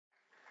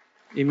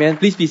Amen.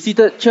 Please be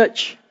seated,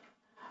 church.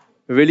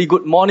 A really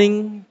good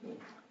morning.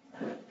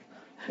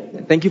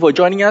 Thank you for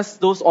joining us.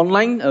 Those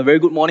online, a very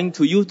good morning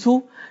to you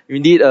too.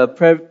 Indeed, a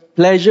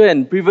pleasure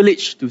and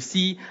privilege to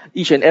see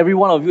each and every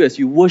one of you as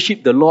you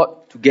worship the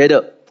Lord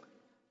together.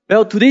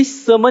 Well,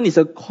 today's sermon is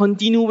a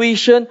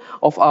continuation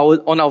of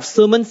our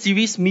sermon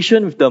series,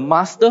 Mission with the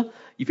Master.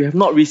 If you have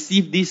not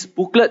received this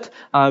booklet,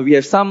 we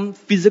have some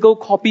physical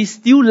copies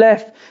still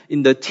left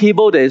in the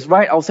table that is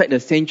right outside the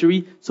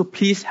sanctuary. So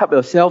please help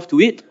yourself to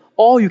it.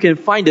 Or you can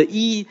find the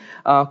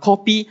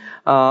e-copy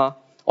on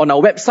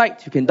our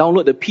website. You can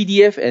download the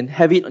PDF and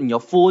have it on your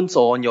phones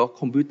or on your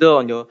computer,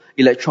 on your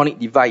electronic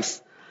device.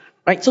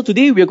 Right. So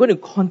today we are going to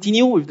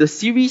continue with the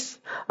series,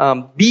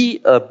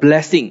 Be a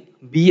Blessing.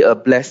 Be a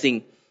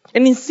Blessing.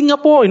 And in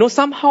Singapore,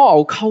 somehow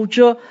our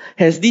culture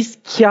has this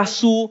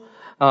kiasu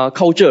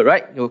culture,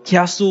 right?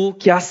 Kiasu,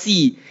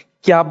 kiasi,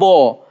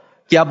 kiabo,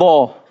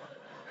 kiabo.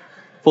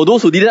 For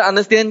those who didn't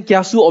understand,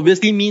 kiasu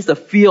obviously means the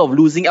fear of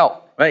losing out.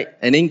 Right?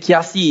 And then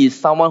kiasi is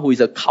someone who is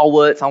a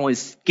coward, someone who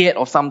is scared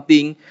of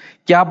something.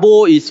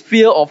 Kiabo is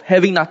fear of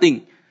having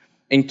nothing.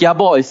 And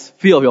kiabo is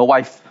fear of your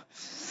wife.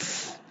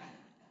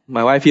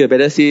 My wife here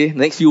better say,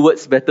 next few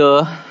words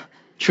better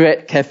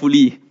tread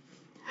carefully.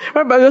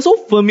 Right? But we're so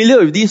familiar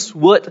with this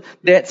word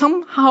that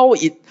somehow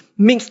it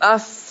makes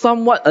us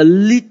somewhat a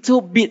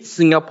little bit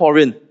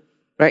Singaporean.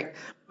 Right?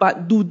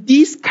 But do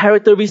these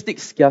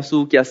characteristics,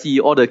 kiasu,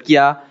 kiasi, or the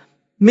kia,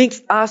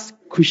 makes us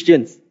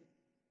Christians?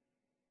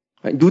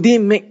 Right? Do they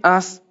make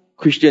us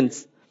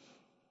Christians?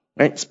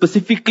 Right?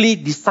 Specifically,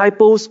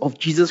 disciples of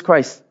Jesus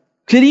Christ?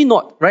 Clearly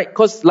not, right?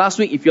 Because last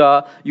week, if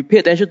you pay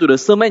attention to the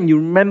sermon, you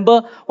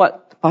remember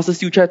what Pastor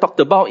Siu Chai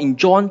talked about in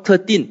John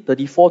 13,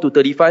 34 to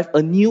 35.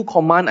 A new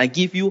command I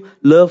give you,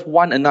 love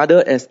one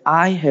another as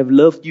I have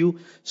loved you,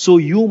 so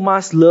you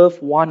must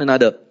love one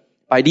another.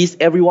 By this,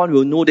 everyone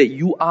will know that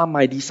you are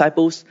my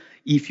disciples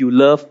if you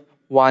love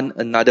one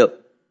another.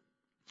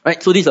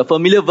 Right, so this is a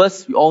familiar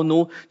verse we all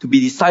know. To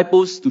be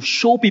disciples, to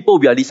show people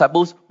we are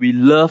disciples, we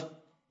love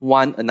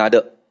one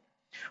another.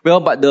 Well,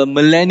 but the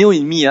millennial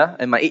in me,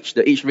 and my age,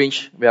 the age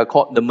range, we are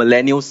called the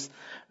millennials,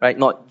 right?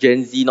 Not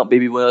Gen Z, not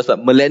baby boomers,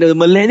 but millennial. The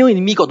millennial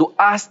in me got to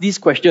ask this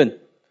question.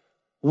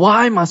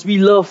 Why must we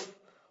love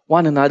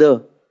one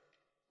another?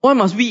 Why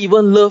must we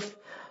even love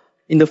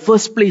in the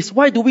first place?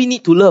 Why do we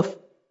need to love?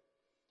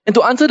 And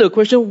to answer the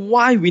question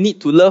why we need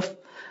to love,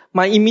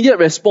 my immediate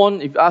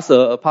response, if you ask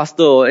a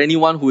pastor or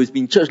anyone who has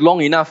been in church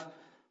long enough,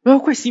 well,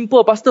 quite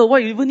simple, pastor, why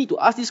you even need to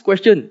ask this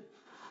question?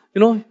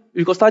 You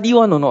got study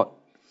one or not?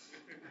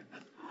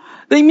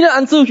 The immediate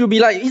answer should be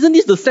like, isn't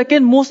this the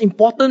second most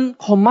important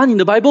command in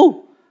the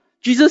Bible?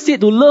 Jesus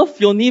said to love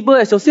your neighbor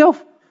as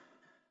yourself.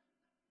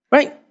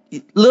 Right?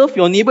 Love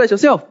your neighbor as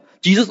yourself.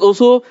 Jesus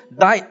also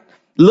died,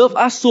 loved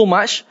us so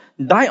much,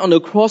 died on the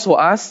cross for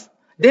us.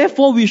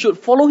 Therefore, we should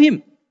follow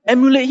him,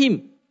 emulate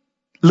him,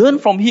 learn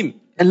from him,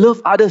 and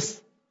love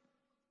others.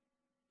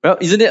 Well,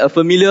 isn't it a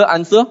familiar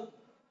answer?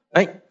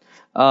 Right?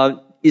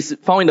 It's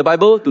found in the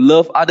Bible to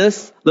love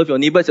others, love your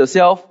neighbor as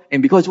yourself,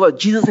 and because what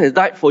Jesus has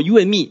died for you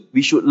and me,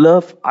 we should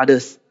love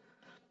others.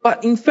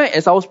 But in fact,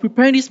 as I was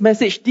preparing this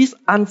message, these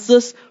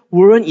answers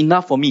weren't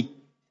enough for me.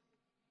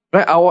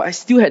 Right? I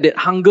still had that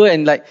hunger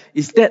and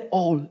is that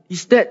all?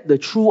 Is that the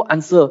true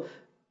answer?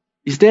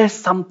 Is there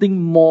something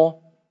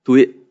more to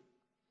it?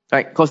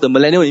 Right? Because the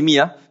millennial in me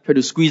tried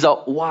to squeeze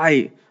out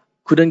why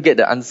couldn't get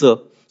the answer.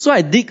 So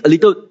I dig a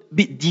little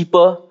bit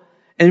deeper,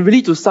 and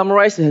really to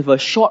summarize and have a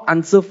short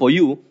answer for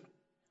you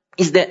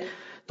is that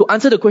to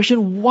answer the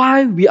question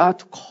why we are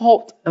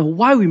called and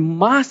why we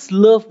must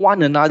love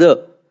one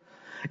another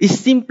is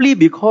simply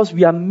because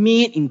we are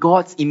made in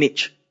God's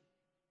image.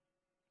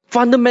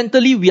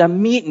 Fundamentally, we are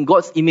made in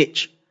God's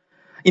image.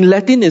 In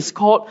Latin, it's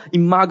called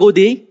imago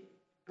Dei.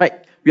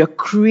 Right? We are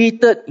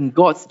created in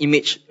God's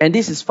image. And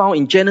this is found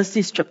in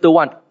Genesis chapter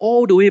 1,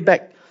 all the way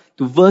back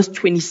to verse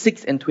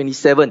 26 and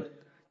 27.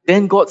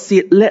 Then God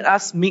said, let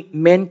us make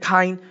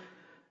mankind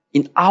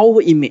in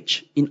our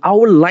image, in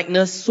our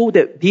likeness, so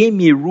that they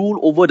may rule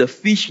over the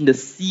fish in the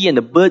sea and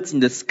the birds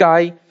in the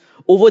sky,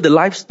 over the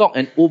livestock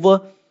and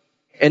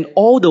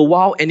all the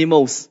wild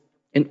animals,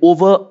 and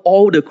over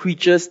all the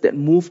creatures that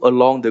move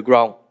along the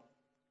ground.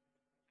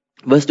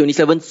 Verse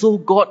 27, so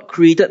God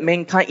created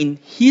mankind in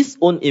his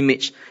own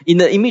image. In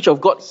the image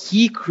of God,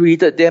 he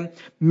created them.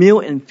 Male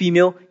and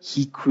female,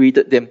 he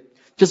created them.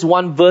 Just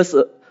one verse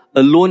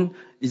alone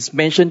is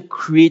mentioned,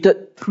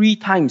 created 3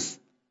 times.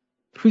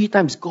 3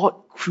 times God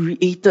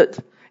created.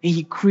 And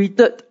he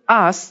created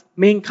us,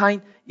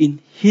 mankind, in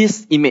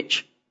his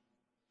image.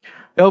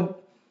 Well,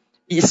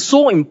 it's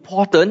so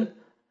important,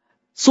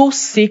 so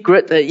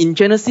sacred that in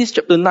Genesis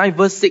chapter 9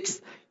 verse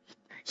 6,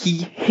 he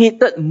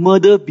hated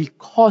murder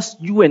because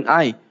you and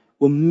I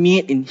were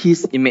made in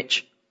his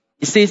image.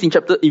 It says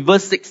in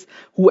verse 6,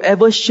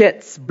 whoever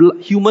sheds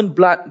human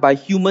blood by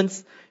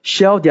humans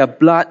shall their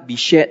blood be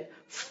shed.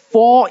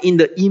 For in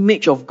the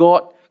image of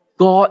God,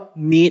 God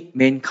made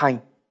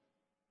mankind.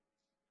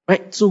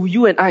 Right? So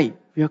you and I,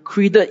 we are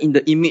created in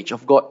the image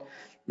of God.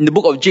 In the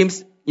book of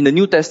James, in the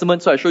New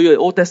Testament. So I show you an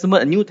Old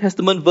Testament, a New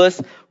Testament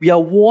verse. We are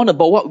warned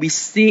about what we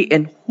say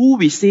and who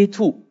we say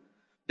to.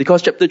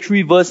 Because chapter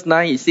 3 verse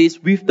 9, it says,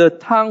 with the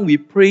tongue we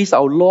praise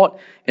our Lord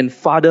and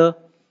Father,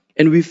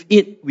 and with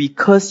it we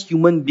curse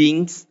human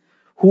beings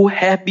who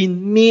have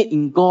been made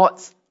in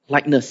God's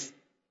likeness.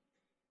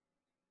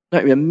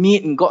 Right? We are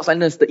made in God's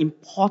likeness. The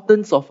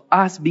importance of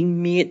us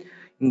being made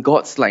in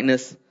God's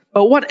likeness.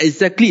 But what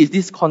exactly is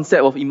this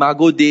concept of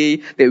Imago Dei,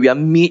 that we are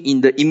made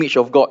in the image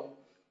of God?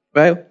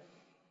 Right?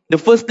 The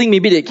first thing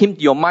maybe that came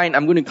to your mind,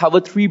 I'm going to cover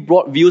 3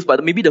 broad views,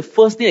 but maybe the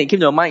first thing that came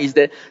to your mind is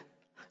that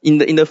in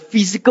the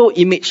physical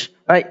image,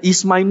 right?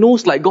 Is my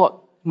nose like God?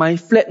 My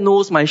flat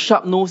nose, my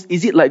sharp nose,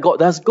 is it like God?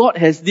 Does God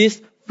has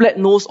this flat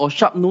nose or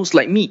sharp nose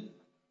like me?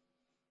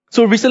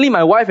 So recently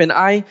my wife and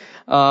I,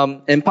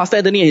 and Pastor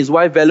Anthony and his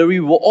wife Valerie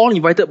were all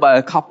invited by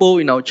a couple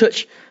in our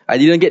church. I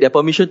didn't get their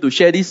permission to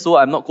share this, so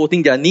I'm not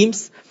quoting their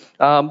names.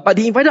 But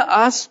they invited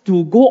us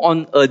to go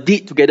on a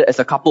date together as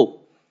a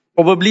couple.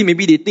 Probably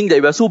maybe they think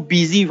that we are so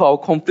busy with our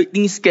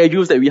conflicting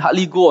schedules that we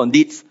hardly go on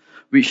dates,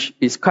 which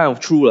is kind of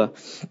true.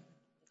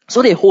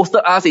 So they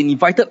hosted us and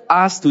invited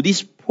us to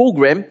this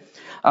program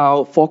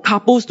for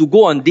couples to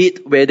go on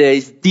date, where there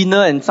is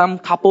dinner and some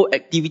couple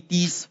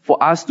activities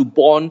for us to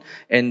bond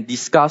and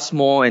discuss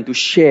more and to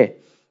share.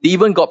 They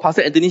even got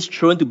Pastor Anthony's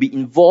children to be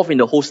involved in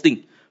the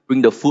hosting,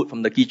 bring the food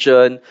from the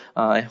kitchen,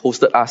 and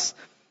hosted us.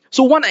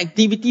 So one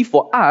activity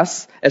for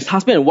us as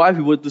husband and wife,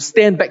 we were to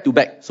stand back to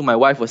back. So my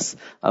wife was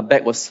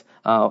back was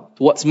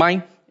towards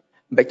mine,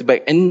 back to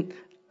back, and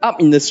up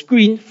in the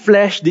screen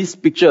flash this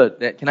picture.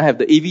 Can I have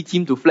the AV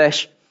team to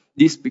flash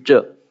this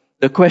picture?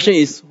 The question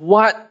is,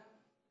 what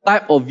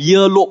type of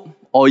earlobe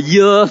or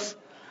ears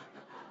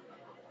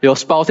your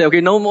spouse have?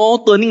 Okay, no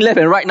more turning left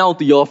and right now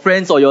to your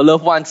friends or your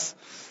loved ones.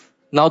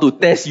 Now to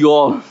test you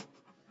all.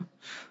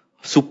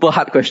 Super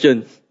hard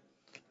question.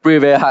 Pray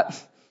very hard.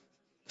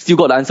 Still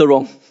got the answer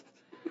wrong.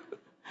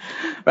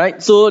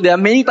 Right? So there are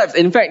many types.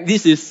 In fact,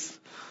 this is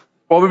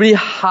probably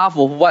half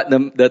of what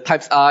the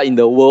types are in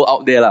the world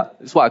out there.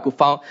 That's what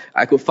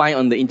I could find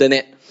on the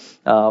internet.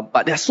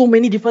 But there are so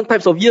many different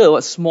types of ear.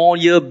 What small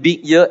ear,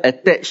 big ear,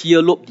 attached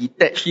earlobe,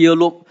 detached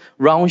earlobe,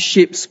 round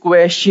shape,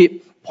 square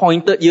shape,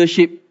 pointed ear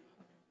shape.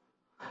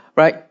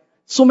 Right?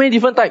 So many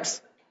different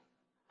types.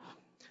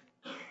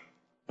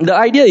 The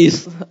idea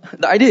is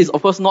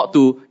of course not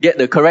to get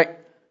the correct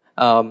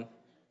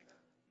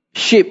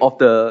shape of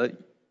the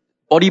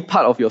body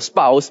part of your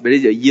spouse, whether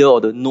it's the ear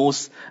or the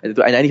nose, and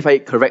to identify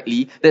it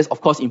correctly. That's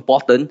of course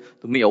important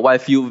to make your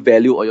wife feel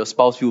valued or your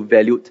spouse feel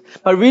valued.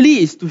 But really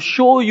is to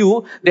show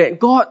you that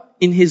God,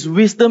 in His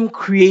wisdom,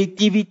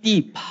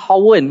 creativity,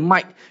 power and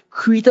might,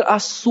 created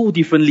us so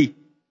differently.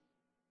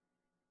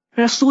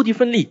 We are so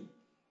differently.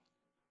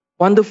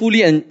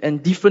 Wonderfully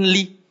and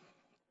differently.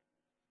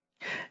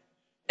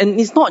 And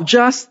it's not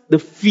just the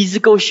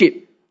physical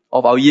shape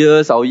of our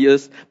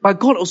ears, but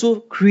God also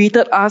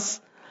created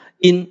us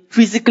in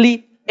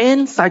physically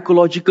and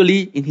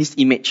psychologically in His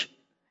image.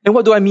 And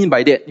what do I mean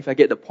by that? If I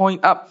get the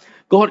point up,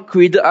 God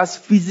created us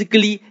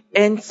physically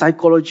and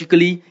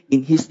psychologically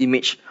in His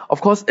image. Of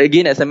course,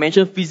 again, as I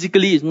mentioned,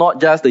 physically is not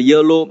just the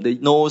earlobe, the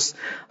nose,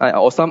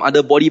 or some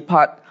other body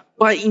part,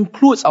 but it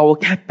includes our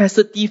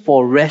capacity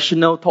for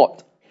rational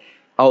thought,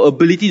 our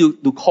ability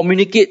to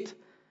communicate,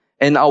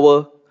 and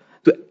to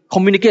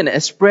communicate and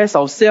express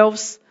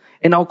ourselves,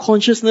 and our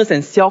consciousness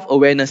and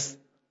self-awareness.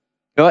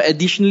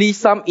 Additionally,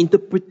 some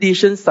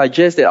interpretations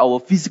suggest that our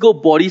physical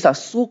bodies are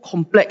so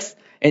complex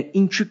and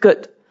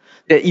intricate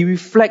that it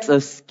reflects a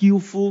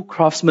skillful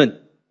craftsman.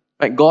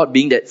 Right? God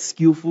being that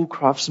skillful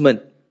craftsman.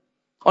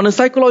 On a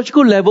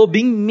psychological level,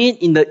 being made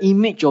in the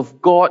image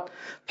of God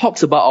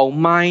talks about our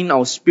mind,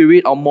 our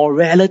spirit, our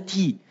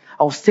morality,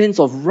 our sense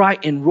of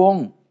right and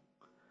wrong.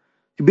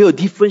 To be able to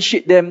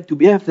differentiate them, to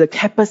have the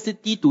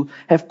capacity to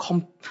have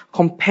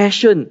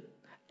compassion,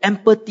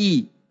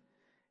 empathy,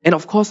 and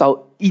of course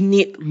our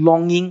innate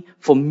longing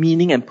for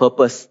meaning and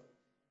purpose.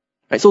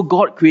 Right? So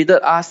God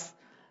created us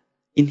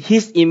in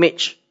His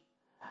image,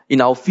 in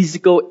our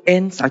physical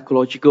and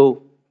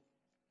psychological.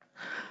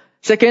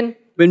 Second,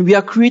 when we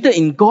are created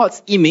in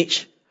God's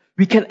image,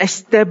 we can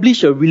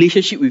establish a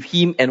relationship with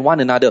Him and one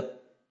another.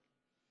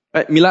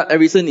 Right? Millard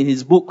Erickson in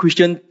his book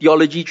Christian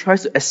Theology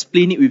tries to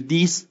explain it with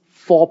these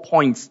 4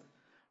 points.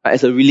 Right?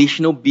 As a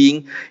relational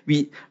being,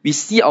 we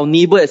see our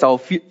neighbor as our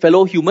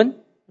fellow human,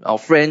 our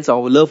friends,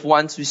 our loved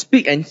ones. We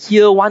speak and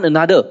hear one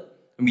another.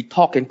 And we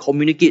talk and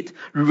communicate.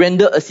 We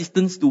render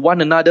assistance to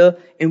one another.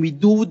 And we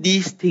do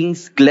these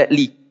things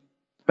gladly.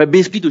 Right?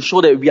 Basically to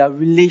show that we are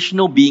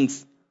relational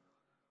beings.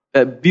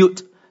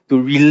 Built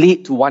to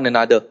relate to one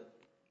another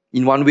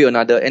in one way or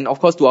another. And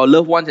of course to our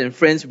loved ones and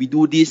friends, we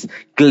do this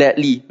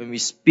gladly. When we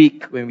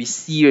speak, when we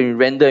see, when we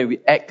render and we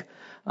act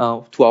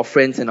to our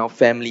friends and our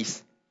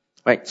families.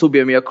 Right? So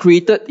when we are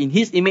created in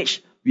His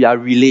image, we are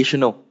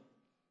relational.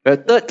 The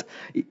third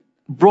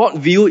broad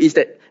view is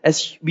that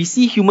as we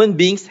see human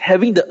beings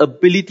having the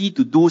ability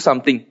to do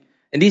something,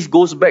 and this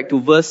goes back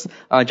to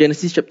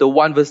Genesis chapter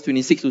 1 verse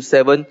 26 to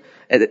 7,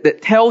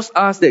 that tells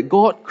us that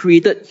God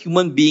created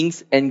human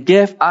beings and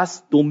gave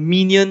us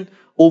dominion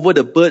over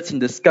the birds in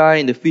the sky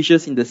and the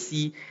fishes in the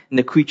sea and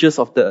the creatures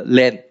of the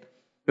land.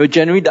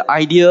 Generally, the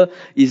idea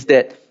is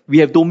that we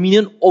have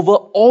dominion over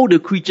all the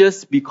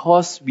creatures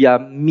because we are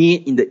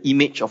made in the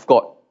image of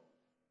God.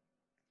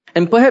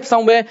 And perhaps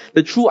somewhere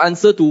the true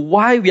answer to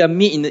why we are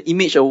made in the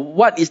image of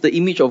what is the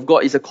image of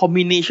God is a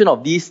combination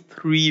of these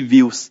three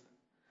views.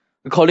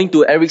 According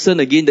to Erickson,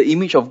 again, the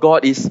image of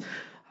God is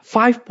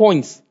 5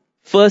 points.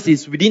 First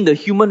is within the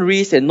human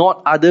race and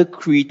not other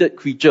created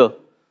creature.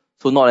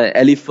 So not an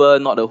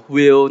elephant, not a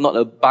whale, not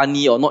a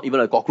bunny, or not even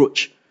a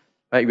cockroach.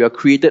 Right? We are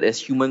created as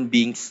human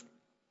beings.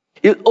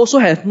 It also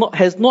has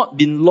not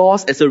been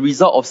lost as a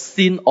result of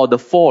sin or the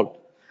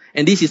fall.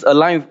 And this is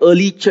aligned with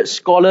early church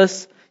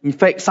scholars. In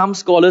fact, some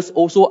scholars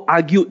also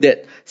argued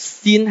that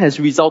sin has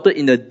resulted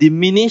in a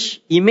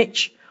diminished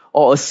image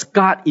or a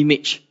scarred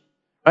image.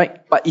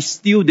 Right? But it's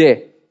still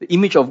there. The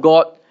image of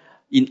God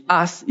in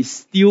us is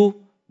still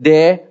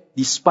there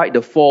despite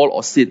the fall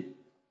or sin.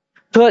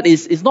 Third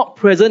is, it's not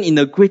present in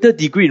a greater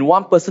degree in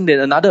one person than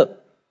another.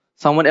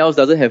 Someone else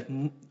doesn't have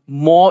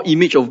more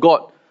image of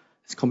God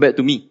as compared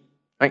to me.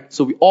 Right?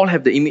 So we all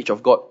have the image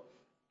of God.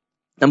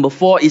 Number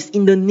 4 is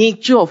in the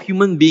nature of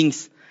human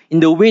beings, in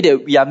the way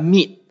that we are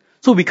made.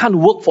 So we can't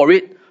work for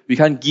it. We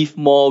can't give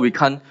more. We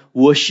can't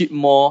worship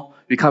more.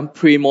 We can't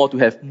pray more to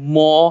have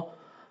more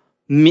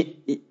made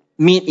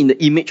in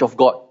the image of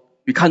God.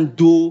 We can't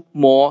do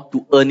more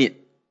to earn it.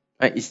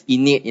 Right? It's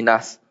innate in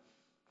us,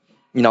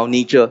 in our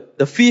nature.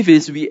 The 5th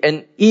is we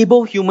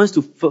enable humans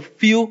to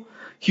fulfill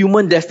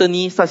human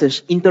destiny, such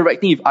as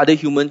interacting with other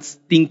humans,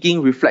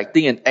 thinking,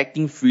 reflecting, and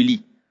acting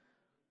freely.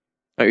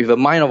 Right? We have a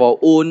mind of our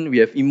own. We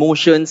have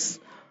emotions.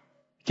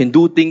 We can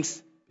do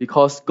things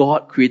because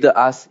God created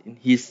us in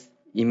His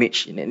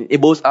image and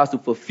enables us to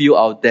fulfill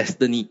our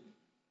destiny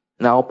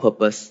and our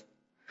purpose.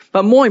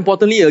 But more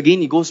importantly,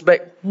 again, it goes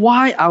back,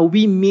 why are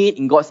we made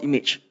in God's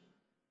image?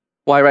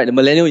 Why, right? The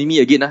millennial in me,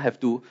 again, I have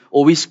to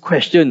always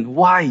question,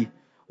 why?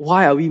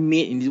 Why are we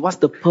made in this? What's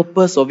the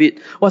purpose of it?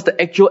 What's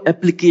the actual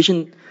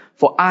application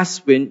for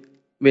us when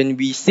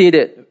we say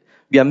that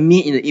we are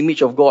made in the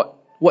image of God?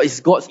 What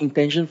is God's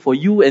intention for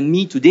you and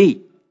me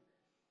today?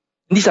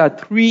 These are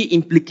 3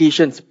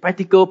 implications,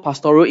 practical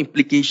pastoral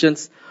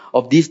implications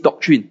of this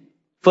doctrine.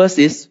 First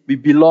is, we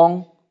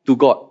belong to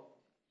God.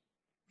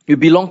 We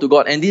belong to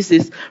God. And this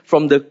is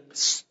from the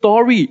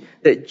story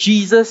that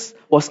Jesus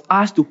was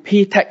asked to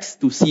pay tax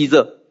to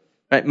Caesar.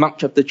 Right? Mark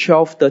chapter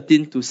 12,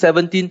 13 to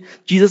 17.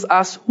 Jesus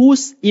asked,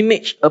 whose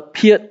image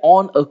appeared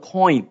on a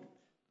coin?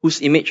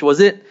 Whose image was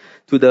it?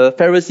 To the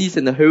Pharisees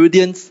and the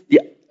Herodians, they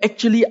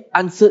actually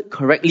answered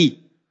correctly.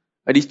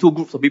 Right? These 2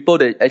 groups of people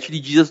that actually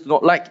Jesus did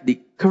not like,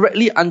 they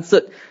correctly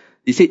answered.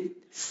 They said,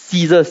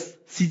 Caesar's.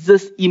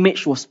 Caesar's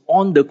image was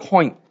on the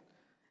coin.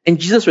 And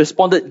Jesus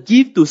responded,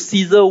 give to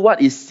Caesar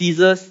what is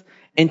Caesar's,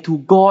 and to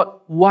God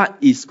what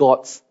is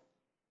God's.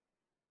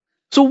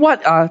 So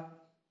what are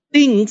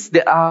things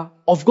that are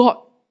of God?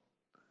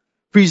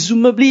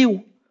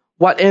 Presumably,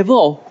 whatever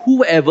or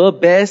whoever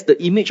bears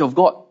the image of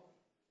God.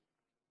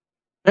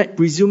 Right?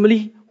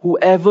 Presumably,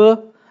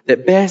 whoever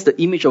that bears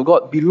the image of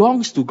God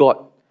belongs to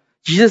God.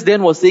 Jesus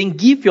then was saying,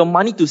 give your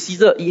money to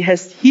Caesar. It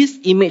has His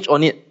image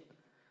on it.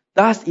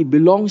 Thus, it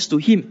belongs to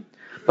Him.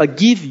 But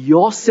give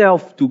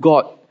yourself to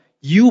God.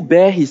 You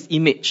bear His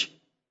image.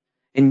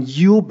 And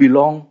you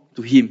belong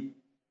to Him.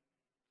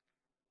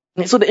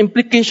 And so the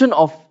implication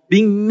of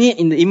being made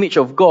in the image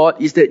of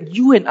God is that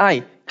you and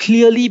I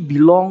clearly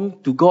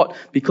belong to God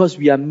because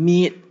we are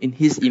made in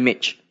His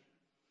image.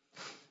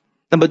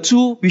 Number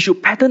 2, we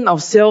should pattern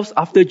ourselves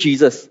after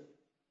Jesus.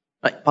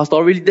 Right?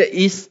 Pastorally, that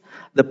is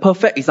the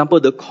perfect example,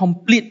 the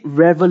complete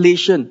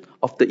revelation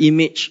of the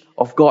image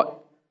of God.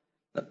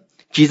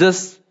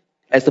 Jesus,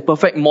 as the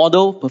perfect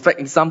model,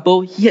 perfect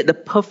example, He had the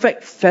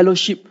perfect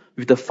fellowship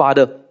with the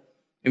Father.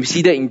 And we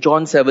see that in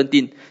John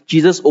 17.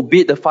 Jesus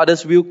obeyed the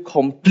Father's will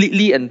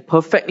completely and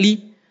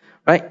perfectly.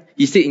 Right?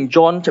 He said in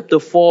John chapter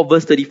 4,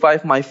 verse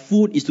 35, my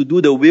food is to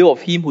do the will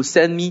of Him who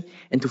sent me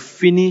and to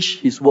finish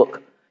His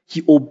work.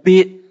 He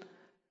obeyed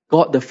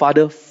God the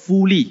Father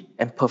fully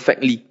and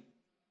perfectly.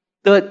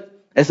 Third,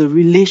 as a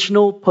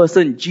relational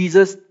person,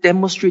 Jesus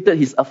demonstrated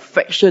His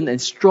affection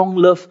and strong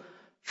love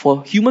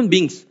for human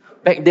beings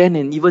back then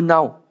and even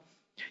now.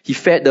 He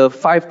fed the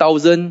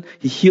 5,000,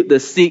 He healed the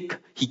sick,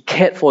 He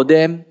cared for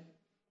them.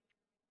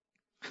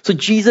 So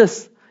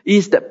Jesus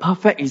is that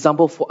perfect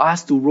example for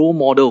us to role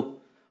model,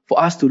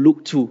 for us to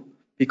look to,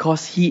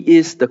 because He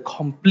is the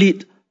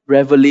complete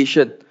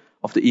revelation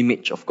of the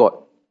image of God.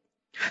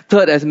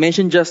 Third, as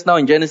mentioned just now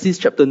in Genesis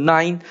chapter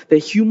 9, that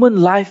human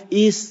life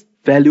is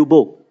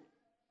valuable.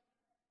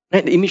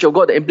 Right? The image of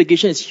God, the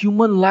implication is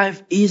human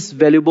life is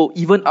valuable.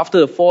 Even after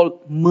the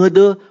fall,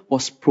 murder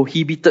was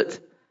prohibited.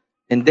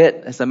 And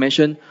that, as I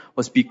mentioned,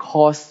 was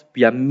because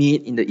we are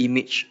made in the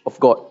image of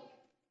God.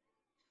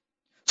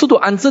 So to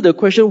answer the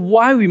question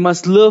why we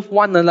must love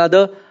one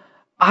another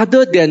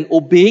other than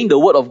obeying the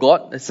word of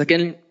God, the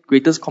second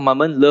greatest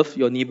commandment, love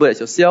your neighbor as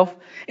yourself,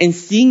 and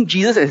seeing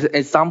Jesus as an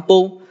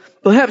example,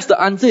 perhaps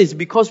the answer is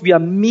because we are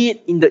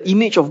made in the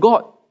image of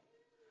God.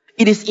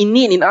 It is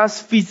innate in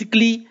us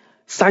physically,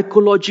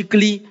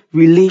 psychologically,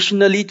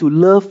 relationally to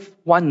love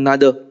one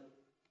another.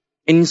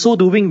 And in so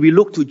doing, we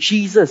look to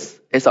Jesus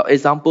as our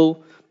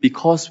example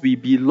because we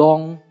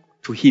belong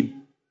to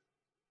Him.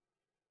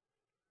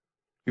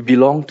 We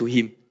belong to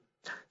Him.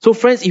 So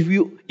friends, if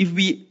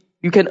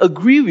you can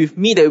agree with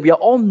me that we are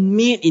all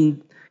made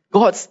in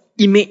God's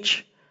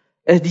image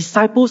as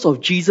disciples of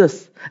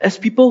Jesus, as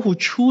people who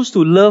choose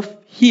to love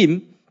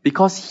Him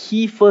because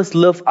He first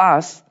loved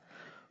us,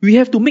 we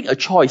have to make a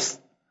choice.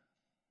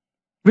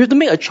 We have to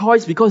make a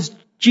choice because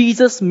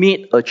Jesus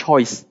made a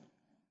choice.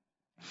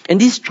 And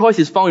this choice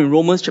is found in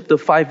Romans chapter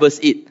 5 verse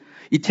 8.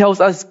 It tells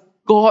us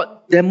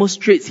God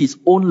demonstrates His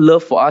own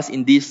love for us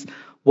in this: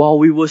 while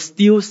we were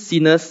still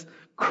sinners,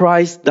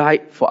 Christ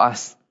died for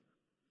us.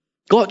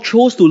 God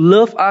chose to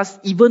love us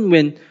even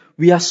when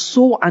we are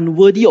so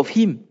unworthy of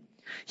Him.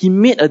 He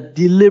made a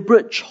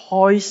deliberate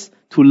choice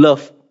to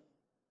love.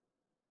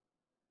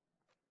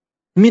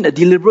 He made a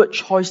deliberate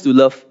choice to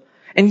love.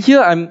 And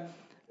here I'm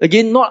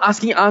again not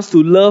asking us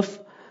to love,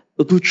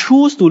 to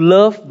choose to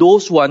love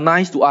those who are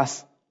nice to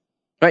us.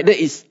 Right?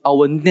 That is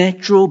our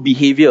natural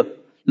behavior.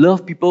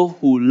 Love people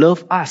who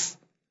love us,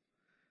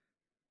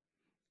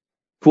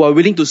 who are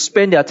willing to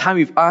spend their time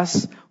with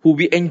us, who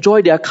we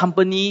enjoy their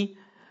company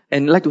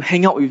and like to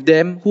hang out with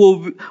them,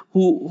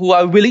 who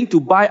are willing to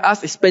buy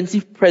us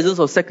expensive presents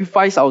or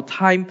sacrifice our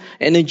time,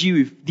 energy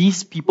with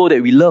these people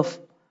that we love.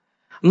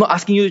 I'm not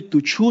asking you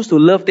to choose to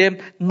love them.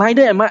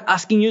 Neither am I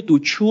asking you to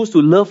choose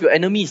to love your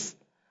enemies,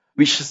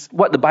 which is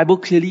what the Bible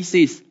clearly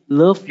says.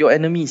 Love your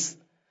enemies.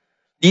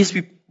 These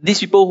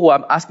people who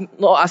I'm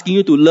not asking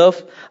you to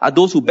love are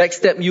those who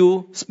backstab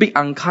you, speak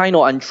unkind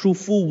or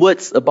untruthful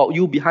words about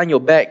you behind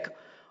your back,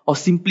 or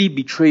simply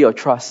betray your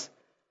trust.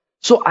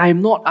 So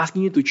I'm not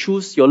asking you to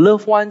choose your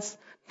loved ones.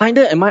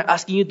 Neither am I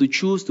asking you to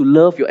choose to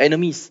love your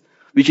enemies,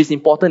 which is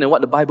important and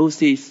what the Bible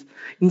says.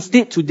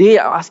 Instead, today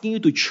I'm asking you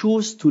to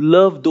choose to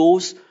love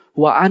those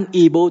who are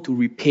unable to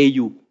repay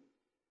you.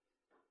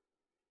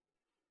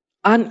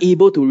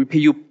 Unable to repay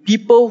you.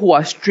 People who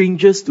are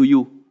strangers to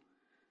you,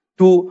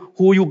 to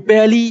who you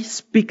barely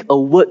speak a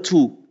word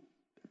to.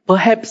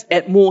 Perhaps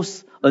at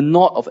most a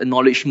nod of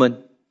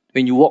acknowledgement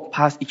when you walk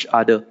past each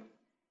other.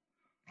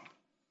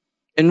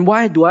 And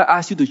why do I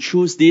ask you to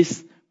choose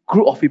this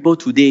group of people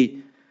today?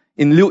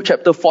 In Luke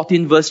chapter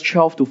 14 verse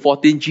 12 to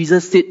 14,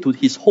 Jesus said to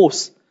His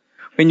hosts,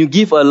 when you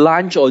give a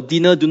lunch or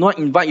dinner, do not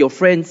invite your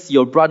friends,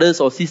 your brothers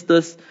or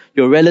sisters,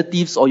 your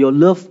relatives or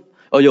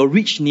your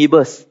rich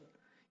neighbors.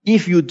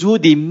 If you do,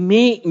 they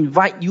may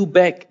invite you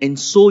back, and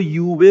so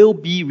you will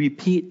be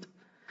repaid.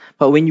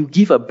 But when you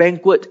give a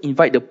banquet,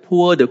 invite the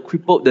poor, the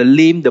crippled, the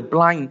lame, the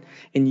blind,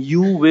 and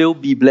you will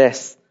be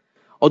blessed.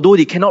 Although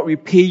they cannot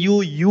repay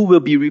you, you will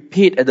be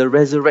repaid at the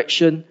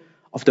resurrection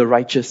of the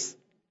righteous.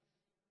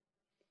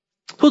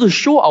 So to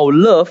show our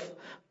love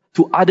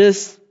to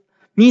others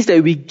means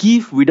that we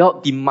give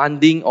without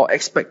demanding or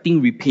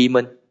expecting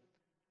repayment.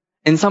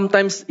 And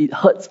sometimes it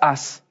hurts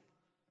us,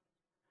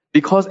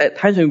 because at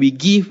times when we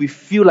give, we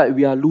feel like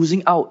we are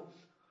losing out.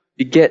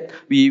 They get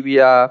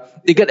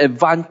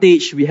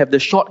advantage, we have the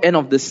short end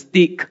of the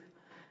stick,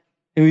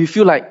 and we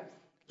feel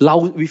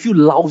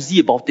lousy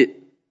about it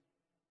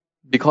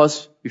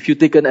because we feel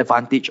taken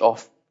advantage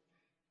of.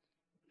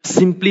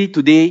 Simply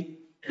today,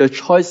 the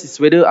choice is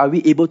whether are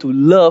we able to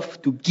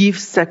love, to give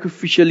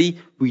sacrificially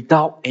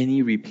without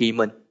any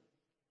repayment.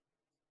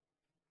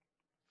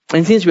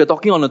 And since we are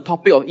talking on the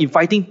topic of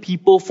inviting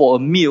people for a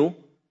meal,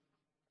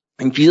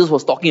 and Jesus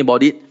was talking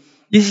about it,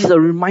 this is a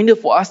reminder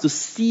for us to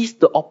seize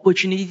the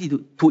opportunity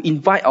to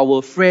invite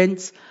our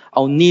friends,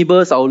 our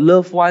neighbors, our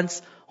loved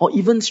ones, or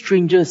even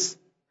strangers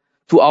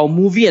to our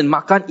movie and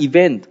makan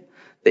event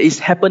that is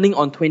happening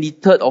on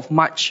 23rd of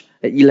March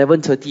at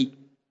 11:30.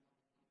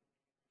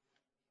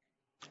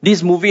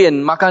 This movie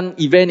and makan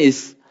event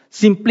is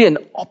simply an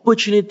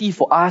opportunity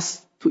for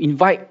us to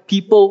invite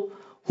people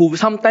who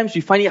sometimes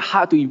we find it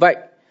hard to invite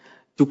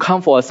to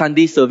come for a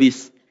Sunday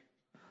service.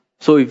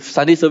 So if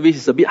Sunday service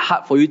is a bit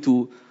hard for you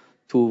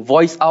to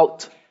voice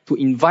out, to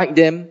invite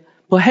them,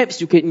 perhaps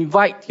you can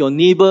invite your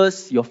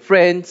neighbors, your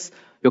friends,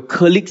 your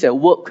colleagues at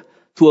work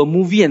to a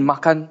movie and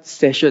makan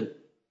session,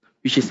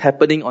 which is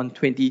happening on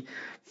 23rd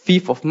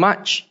of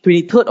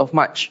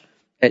March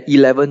at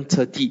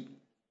 11:30.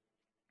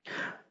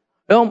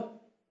 Well,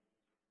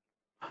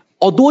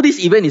 although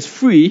this event is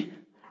free,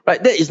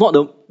 right, that is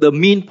not the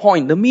main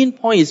point. The main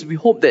point is we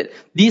hope that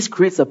this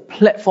creates a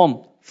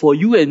platform for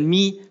you and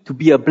me to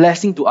be a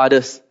blessing to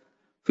others,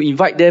 to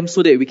invite them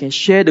so that we can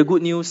share the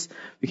good news,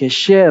 we can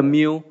share a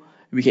meal,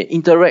 we can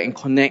interact and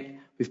connect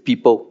with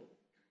people.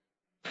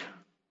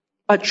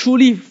 But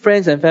truly,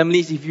 friends and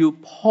families, if you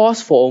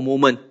pause for a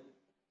moment,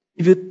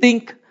 if you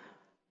think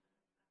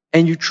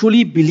and you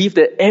truly believe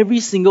that every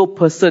single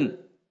person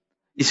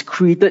is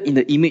created in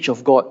the image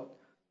of God,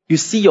 you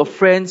see your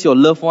friends, your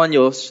loved one,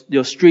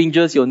 your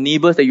strangers, your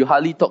neighbors that you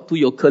hardly talk to,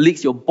 your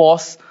colleagues, your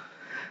boss,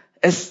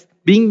 as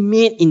being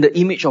made in the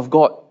image of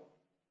God.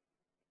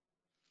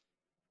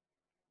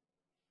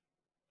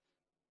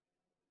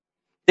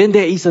 Then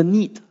there is a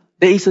need.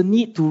 There is a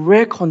need to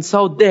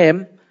reconcile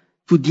them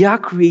to their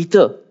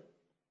Creator.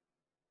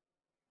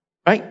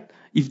 Right?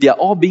 If they are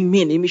all being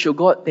made in the image of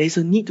God, there is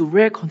a need to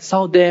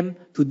reconcile them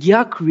to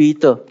their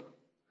Creator.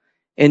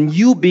 And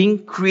you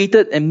being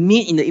created and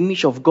made in the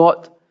image of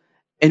God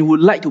and would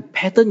like to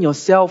pattern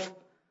yourself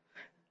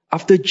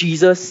after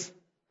Jesus,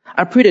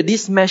 I pray that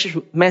this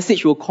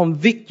message will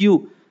convict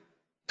you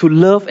to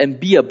love and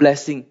be a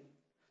blessing,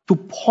 to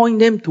point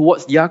them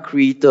towards their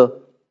Creator,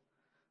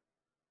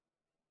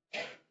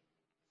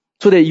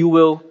 so that you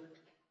will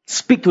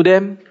speak to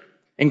them,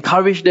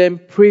 encourage them,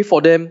 pray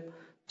for them,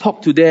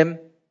 talk to them,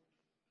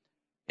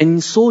 and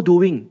in so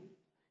doing,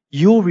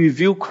 you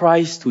reveal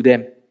Christ to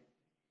them.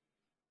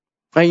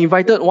 I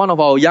invited one of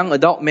our young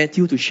adult,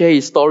 Matthew, to share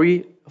his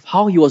story of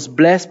how he was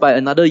blessed by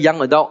another young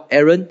adult,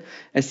 Aaron,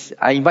 as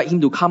I invite him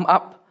to come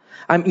up.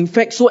 I'm in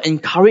fact so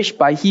encouraged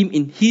by him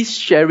in his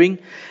sharing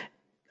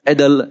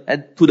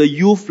to the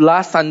youth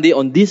last Sunday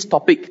on this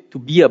topic, to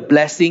be a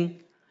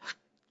blessing.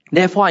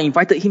 Therefore, I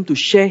invited him to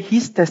share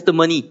his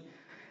testimony.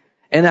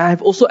 And I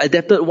have also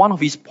adapted one of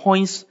his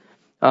points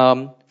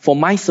for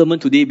my sermon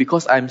today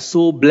because I'm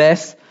so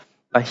blessed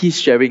by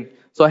his sharing.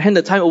 So I hand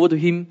the time over to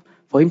him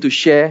for him to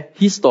share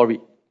his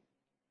story.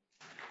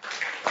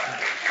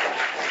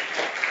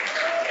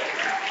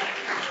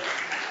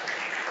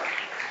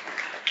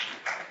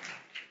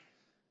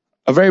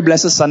 A very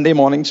blessed Sunday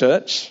morning,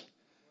 church.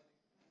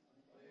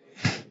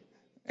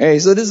 Hey,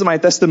 so this is my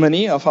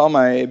testimony of how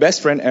my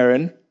best friend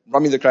Aaron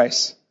brought me to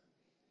Christ.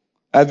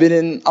 I've been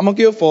in Ang Mo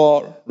Kio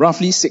for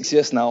roughly 6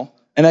 years now,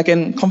 and I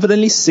can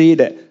confidently say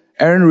that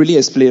Aaron really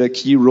has played a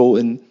key role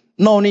in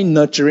not only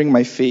nurturing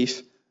my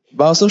faith,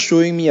 but also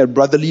showing me a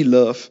brotherly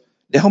love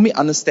that helped me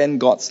understand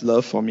God's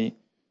love for me.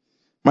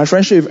 My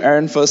friendship with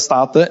Aaron first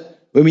started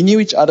when we knew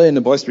each other in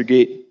the Boys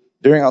Brigade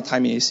during our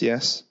time in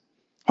ACS.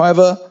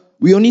 However,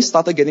 we only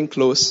started getting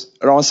close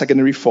around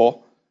secondary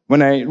 4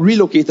 when I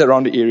relocated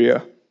around the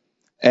area.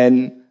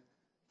 And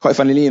quite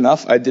funnily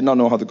enough, I did not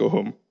know how to go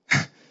home.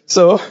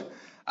 So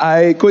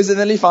I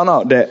coincidentally found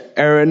out that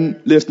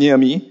Aaron lived near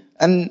me,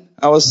 and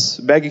I was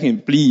begging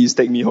him, please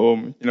take me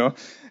home,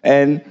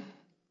 And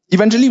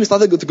eventually we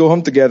started to go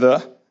home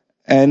together,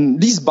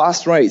 and these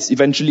bus rides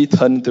eventually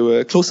turned into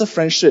a closer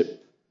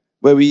friendship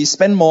where we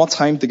spend more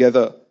time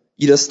together,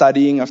 either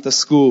studying after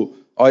school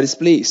or at his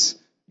place,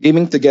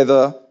 gaming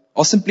together,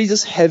 or simply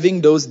just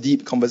having those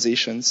deep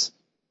conversations.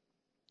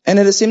 And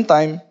at the same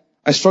time,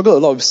 I struggled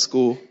a lot with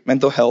school,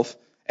 mental health,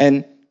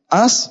 and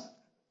asked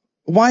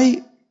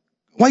why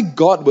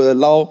God would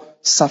allow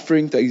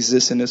suffering to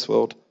exist in this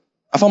world.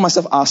 I found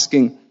myself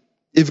asking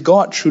if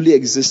God truly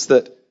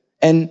existed,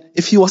 and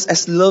if he was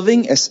as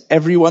loving as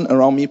everyone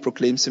around me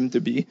proclaims him to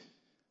be,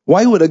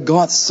 why would a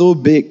God so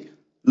big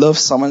love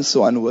someone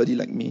so unworthy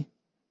like me?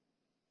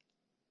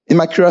 In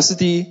my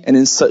curiosity and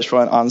in search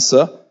for an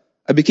answer,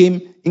 I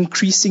became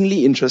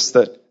increasingly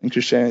interested in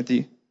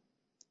Christianity.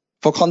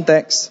 For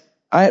context,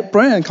 I had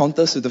prior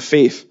encounters with the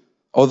faith,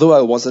 although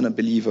I wasn't a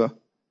believer.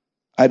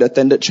 I had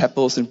attended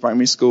chapels in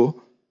primary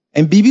school,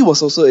 and BB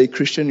was also a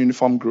Christian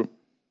uniform group,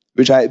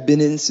 which I had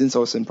been in since I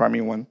was in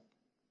primary 1.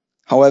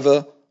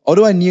 However,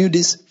 although I knew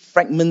these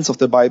fragments of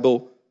the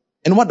Bible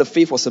and what the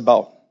faith was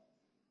about,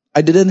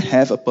 I didn't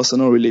have a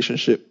personal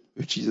relationship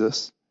with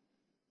Jesus.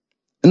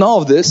 In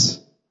all of this,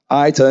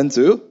 I turned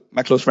to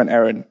my close friend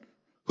Aaron,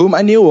 whom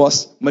I knew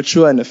was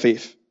mature in the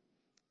faith.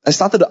 I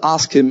started to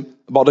ask him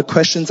about the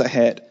questions I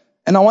had,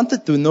 and I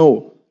wanted to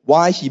know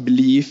why he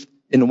believed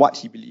in what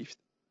he believed.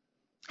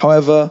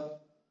 However,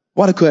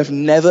 what I could have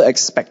never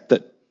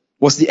expected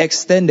was the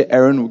extent that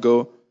Aaron would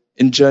go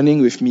in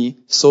journeying with me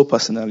so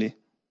personally.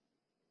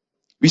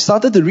 We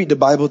started to read the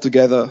Bible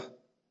together,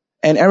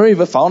 and Aaron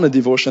even found a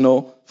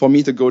devotional for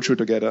me to go through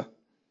together.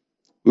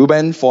 We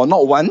went for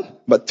not 1,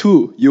 but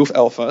 2 Youth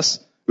Alphas,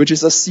 which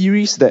is a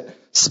series that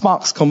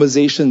sparks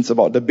conversations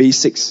about the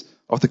basics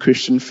of the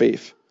Christian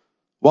faith,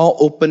 while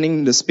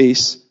opening the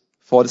space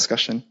for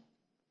discussion.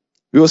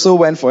 We also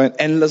went for an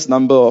endless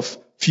number of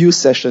few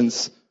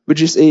sessions,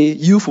 which is a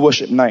youth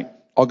worship night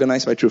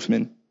organized by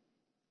Truthmin.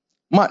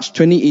 March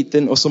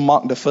 2018 also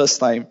marked the first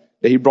time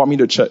that he brought me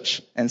to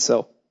church and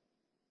cell.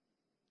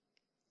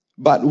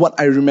 But what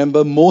I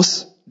remember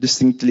most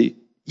distinctly,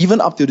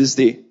 even up to this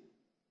day,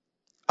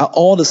 are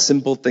all the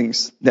simple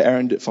things that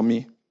Aaron did for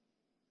me.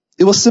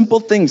 It was simple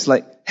things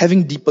like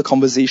having deeper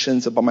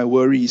conversations about my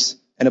worries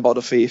and about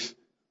the faith,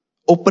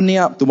 opening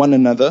up to one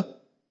another,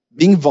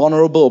 being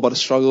vulnerable about the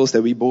struggles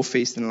that we both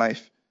faced in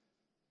life,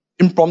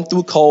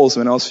 impromptu calls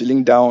when I was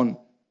feeling down,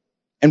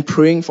 and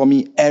praying for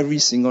me every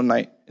single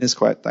night in his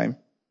quiet time.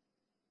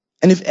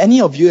 And if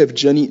any of you have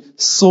journeyed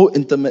so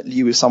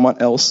intimately with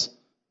someone else,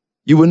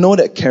 you will know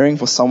that caring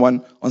for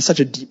someone on such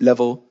a deep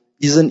level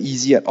isn't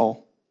easy at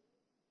all.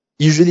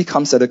 It usually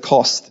comes at a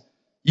cost,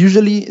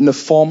 usually in the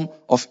form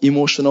of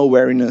emotional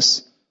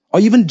weariness or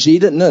even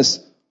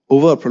jadedness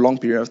over a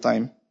prolonged period of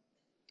time.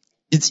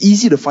 It's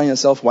easy to find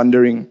yourself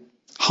wondering,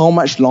 how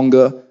much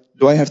longer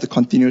do I have to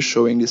continue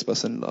showing this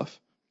person love?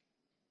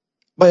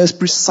 But it's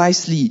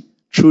precisely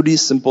through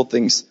these simple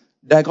things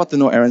that I got to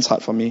know Aaron's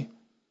heart for me.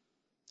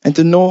 And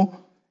to know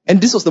And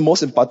this was the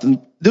most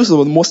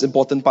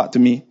important part to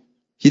me.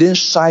 He didn't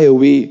shy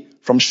away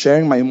from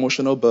sharing my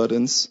emotional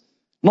burdens,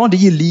 nor did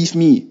he leave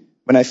me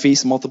when I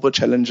faced multiple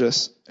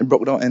challenges and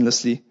broke down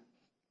endlessly.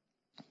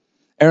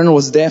 Aaron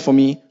was there for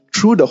me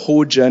through the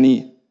whole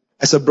journey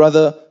as a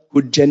brother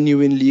who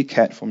genuinely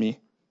cared for me.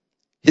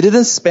 He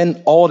didn't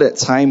spend all that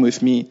time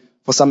with me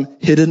for some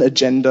hidden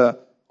agenda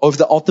or with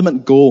the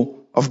ultimate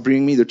goal of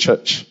bringing me to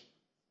church.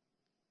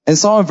 And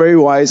someone very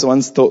wise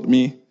once told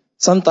me,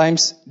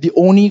 sometimes the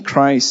only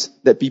Christ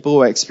that people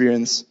will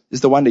experience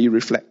is the one that you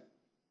reflect.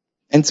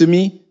 And to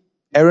me,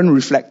 Aaron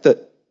reflected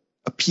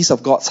a piece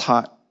of God's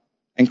heart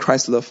and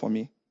Christ's love for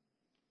me.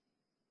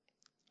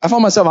 I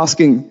found myself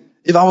asking,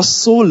 if I was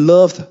so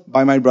loved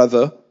by my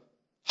brother,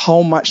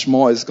 how much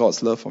more is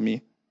God's love for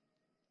me?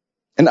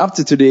 And up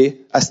to today,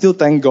 I still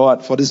thank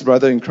God for this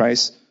brother in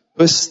Christ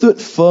who has stood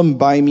firm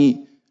by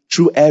me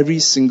through every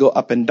single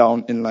up and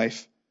down in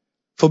life,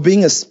 for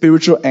being a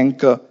spiritual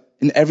anchor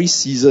in every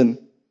season,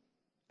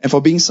 and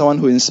for being someone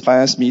who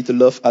inspires me to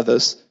love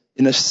others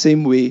in the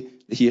same way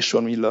that he has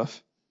shown me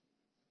love.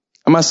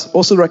 I must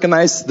also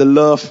recognize the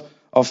love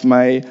of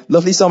my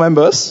lovely cell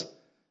members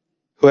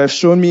who have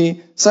shown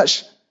me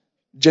such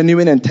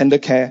genuine and tender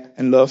care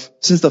and love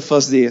since the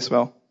first day as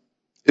well.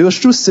 It was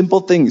through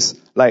simple things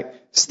like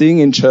staying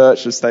in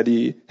church to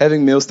study,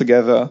 having meals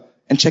together,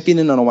 and checking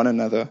in on one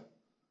another.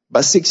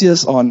 But 6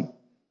 years on,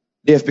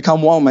 they have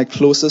become one of my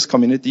closest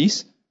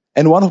communities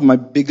and one of my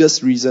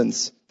biggest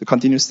reasons to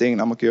continue staying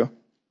in Ang Mo Kio.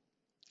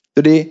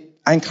 Today,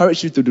 I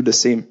encourage you to do the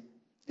same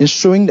in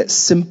showing that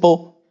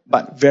simple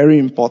but very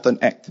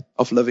important act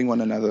of loving one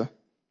another.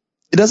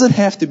 It doesn't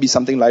have to be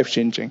something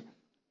life-changing.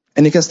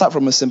 And it can start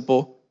from a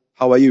simple,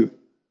 how are you?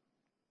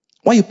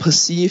 What you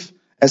perceive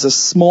as a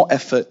small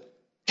effort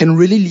can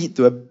really lead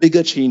to a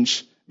bigger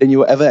change than you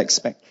will ever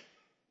expect.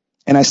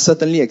 And I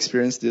certainly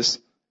experienced this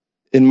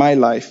in my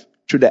life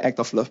through the act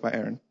of love by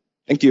Aaron.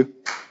 Thank you.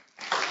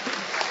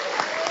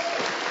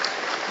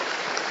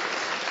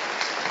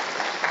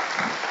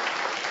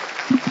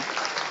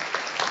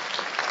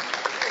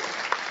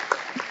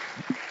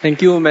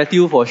 Thank you,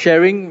 Matthew, for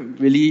sharing.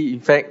 Really,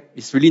 in fact,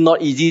 it's really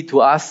not easy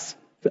to ask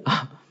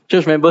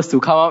church members to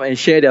come up and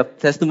share their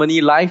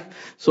testimony live.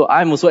 So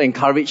I'm also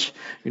encouraged,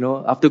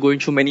 after going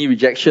through many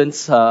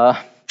rejections, I'm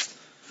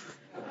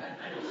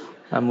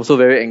also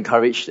very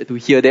encouraged to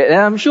hear that. And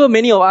I'm sure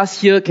many of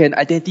us here can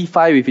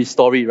identify with his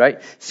story,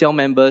 right? Cell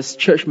members,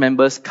 church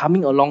members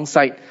coming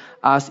alongside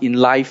us in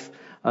life,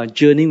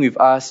 journeying with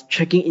us,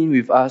 checking in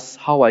with us.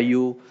 How are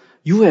you?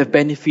 You have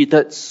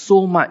benefited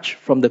so much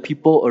from the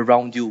people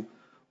around you.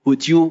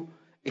 Would you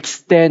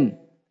extend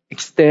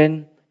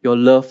your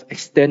love,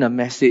 extend a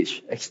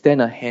message,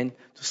 extend a hand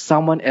to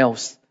someone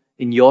else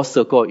in your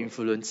circle of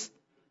influence?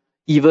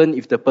 Even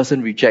if the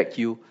person rejects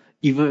you,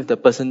 even if the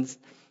person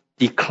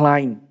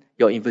decline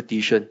your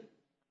invitation.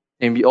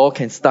 And we all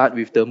can start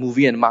with the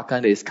movie and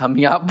makan that is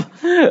coming up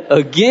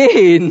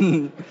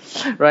again.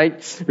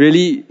 Right?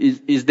 Really,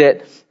 is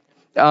that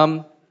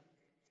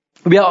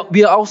we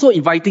are also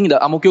inviting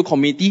the Ang Mo Kio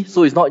community,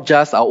 so it's not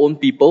just our own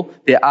people.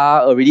 There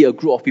are already a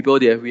group of people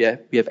that we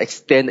have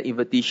extended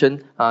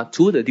invitation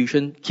to the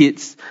tuition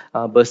kids,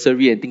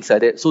 bursary and things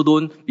like that. So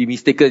don't be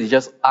mistaken, it's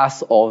just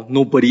us or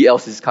nobody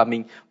else is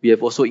coming. We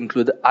have also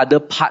included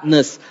other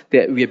partners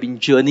that we have been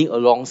journeying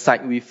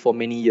alongside with for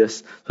many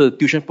years. So the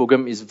tuition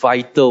program is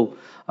vital,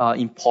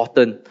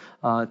 important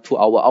to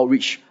our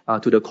outreach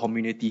to the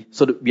community.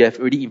 So that we have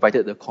already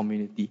invited the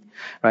community,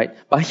 right?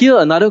 But here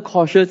another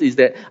caution is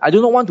that I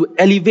do not want to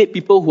elevate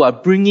people who are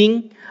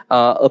bringing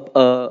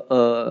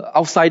a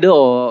outsider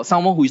or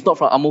someone who is not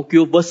from Ang Mo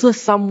Kio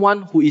versus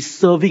someone who is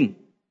serving,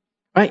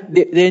 right?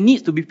 There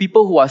needs to be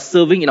people who are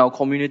serving in our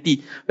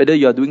community, whether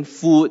you are doing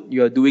food,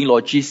 you are doing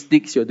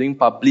logistics, you are doing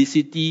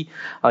publicity,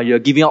 you are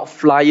giving out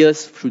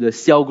flyers through the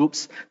cell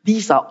groups.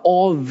 These are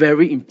all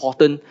very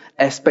important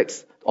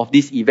aspects of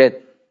this event.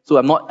 So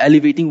I'm not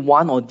elevating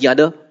one or the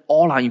other.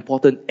 All are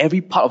important.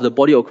 Every part of the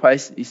body of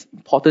Christ is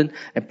important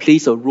and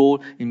plays a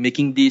role in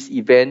making this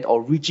event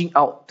or reaching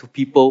out to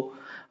people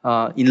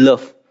in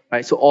love.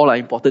 Right? So all are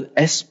important.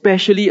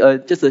 Especially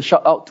just a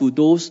shout out to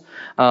those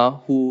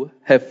who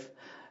have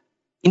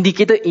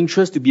indicated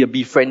interest to be a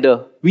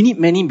befriender. We need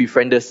many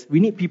befrienders. We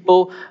need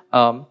people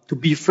to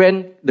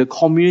befriend the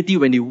community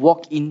when they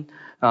walk in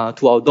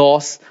to our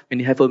doors, when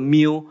they have a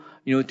meal,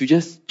 to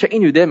just check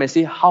in with them and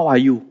say, how are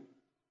you?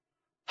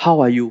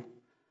 How are you?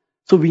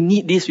 So we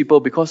need these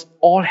people because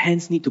all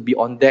hands need to be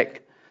on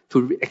deck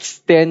to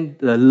extend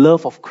the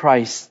love of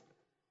Christ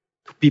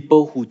to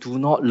people who do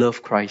not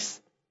love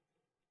Christ,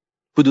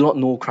 who do not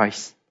know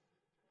Christ.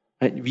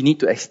 Right? We need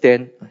to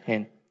extend a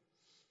hand.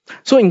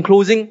 So in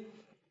closing,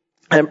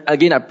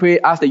 again, I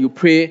ask that you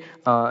pray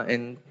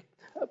and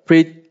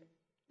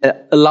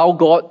allow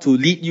God to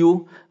lead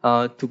you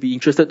to be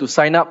interested to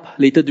sign up.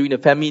 Later during the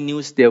family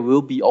news, there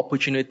will be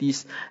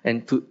opportunities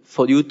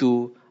for you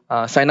to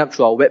sign up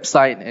through our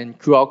website and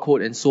QR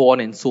code and so on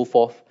and so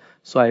forth.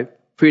 So I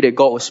pray that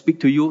God will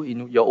speak to you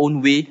in your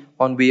own way,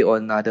 one way or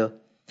another.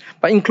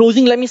 But in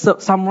closing, let me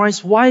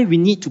summarize why we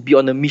need to be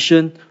on a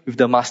mission with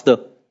the Master.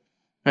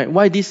 Right?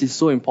 Why this is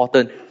so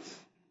important?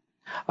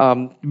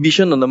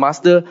 Vision on the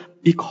Master,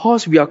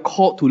 because we are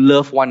called to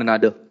love one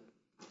another.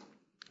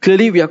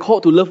 Clearly, we are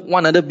called to love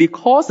one another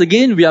because,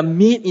 again, we are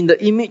made in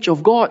the image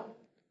of God.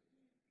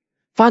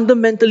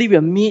 Fundamentally, we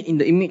are made in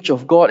the image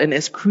of God, and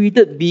as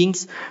created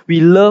beings,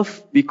 we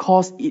love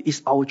because it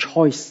is our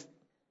choice.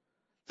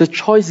 The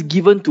choice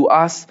given to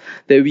us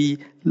that we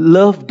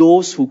love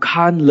those who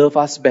can't love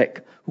us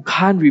back, who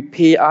can't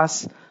repay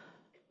us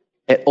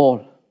at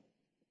all.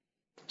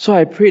 So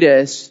I pray that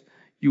as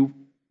you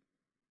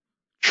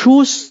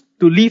choose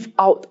to live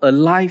out a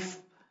life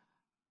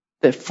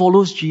that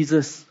follows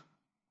Jesus,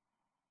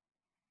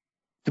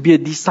 to be a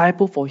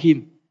disciple for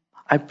Him,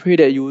 I pray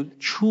that you will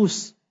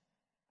choose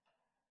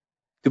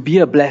to be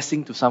a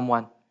blessing to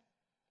someone.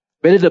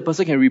 Whether the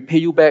person can repay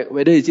you back,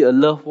 whether it's a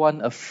loved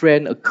one, a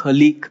friend, a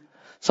colleague,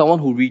 someone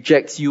who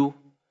rejects you,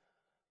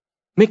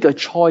 make a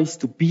choice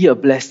to be a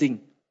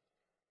blessing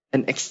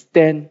and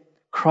extend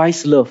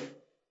Christ's love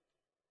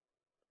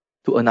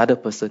to another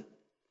person.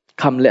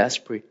 Come, let us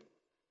pray.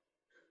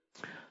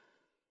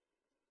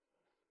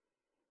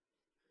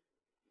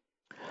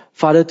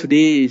 Father,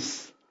 today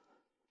is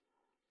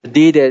the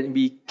day that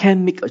we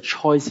can make a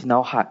choice in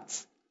our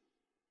hearts.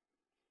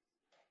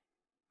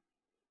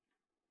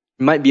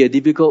 It might be a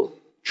difficult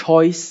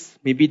choice.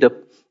 Maybe the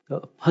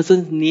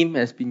person's name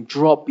has been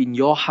dropped in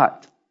your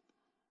heart.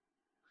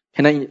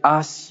 Can I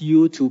ask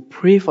you to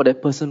pray for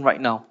that person right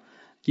now?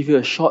 Give you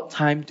a short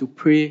time to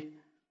pray.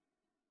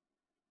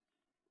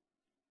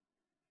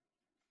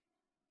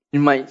 You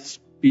might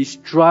be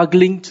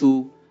struggling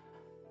to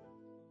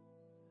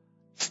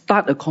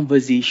start a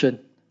conversation.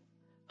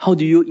 How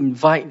do you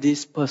invite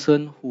this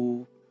person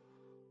who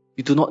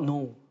you do not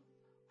know,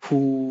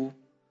 who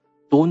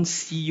don't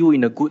see you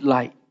in a good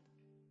light?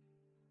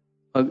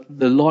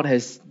 The Lord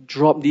has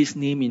dropped this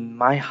name in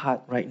my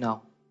heart right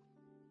now,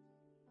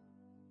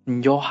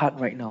 in your heart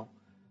right now.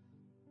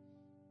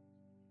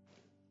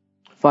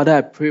 Father,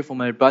 I pray for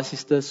my brothers and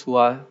sisters who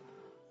are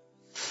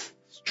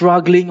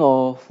struggling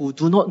or who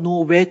do not know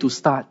where to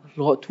start.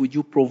 Lord, would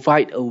you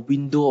provide a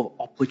window of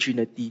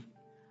opportunity,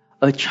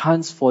 a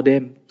chance for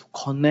them to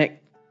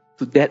connect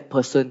to that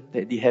person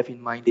that they have in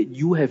mind, that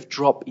you have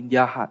dropped in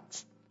their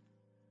hearts.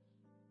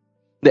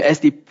 That as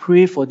they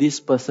pray for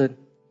this person,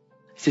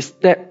 as they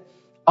step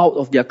out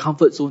of their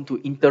comfort zone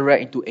to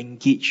interact and to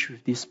engage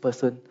with this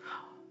person,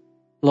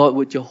 Lord,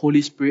 would your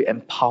Holy Spirit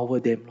empower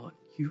them, Lord?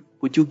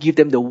 Would you give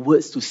them the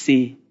words to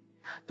say,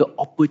 the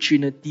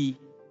opportunity,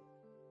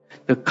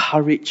 the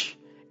courage,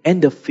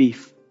 and the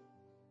faith.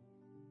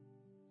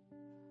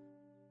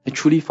 And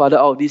truly, Father,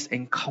 out of this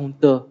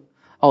encounter,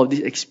 out of this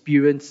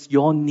experience,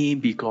 your name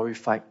be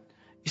glorified.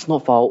 It's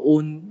not for our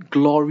own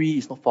glory,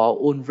 it's not for our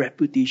own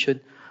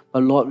reputation,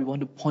 but Lord, we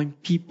want to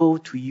point people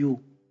to you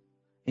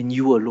and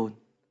you alone.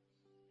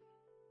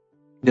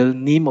 The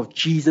name of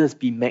Jesus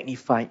be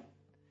magnified.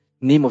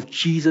 The name of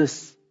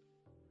Jesus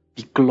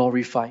be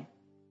glorified.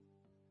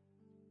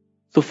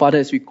 So Father,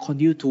 as we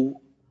continue to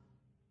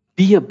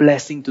be a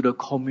blessing to the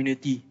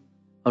community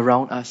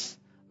around us,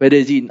 whether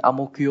it's in Ang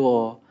Mo Kio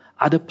or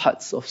other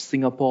parts of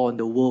Singapore and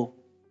the world,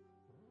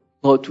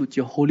 Lord, would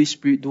your Holy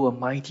Spirit do a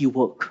mighty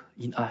work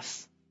in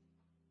us.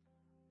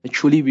 And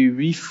truly we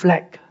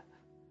reflect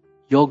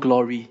your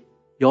glory,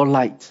 your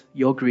light,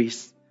 your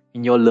grace,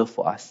 and your love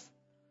for us.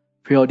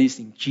 Pray all this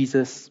in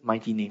Jesus'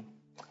 mighty name.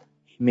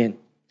 Amen.